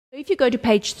If you go to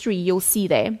page 3, you'll see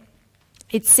there,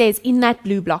 it says in that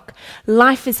blue block,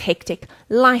 life is hectic,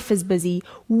 life is busy,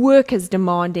 work is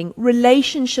demanding,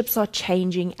 relationships are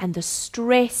changing, and the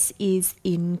stress is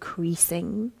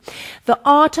increasing. The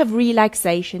art of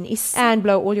relaxation is and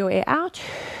blow all your air out,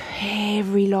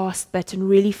 every last bit, and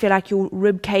really feel like your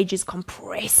rib cage is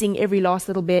compressing every last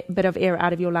little bit of air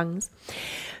out of your lungs.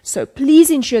 So please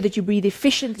ensure that you breathe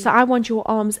efficiently. So I want your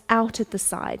arms out at the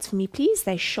sides for me, please.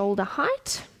 They're shoulder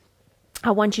height. I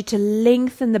want you to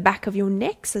lengthen the back of your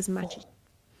necks as much. 4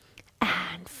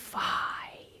 and 5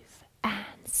 and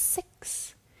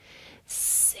 6,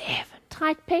 7.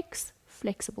 Tight pecs,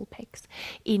 flexible pecs.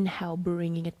 Inhale,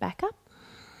 bringing it back up,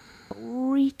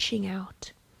 reaching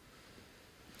out.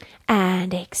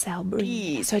 And exhale,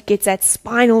 breathe. So it gets that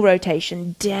spinal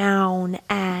rotation, down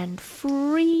and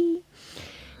free.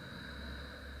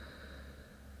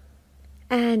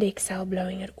 And exhale,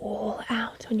 blowing it all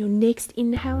out. On your next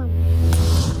inhale,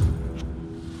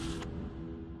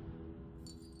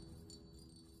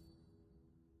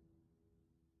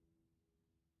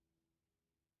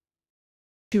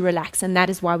 to relax, and that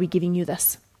is why we're giving you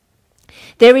this.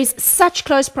 There is such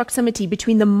close proximity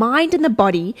between the mind and the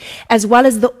body, as well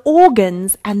as the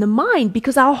organs and the mind,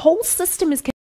 because our whole system is connected.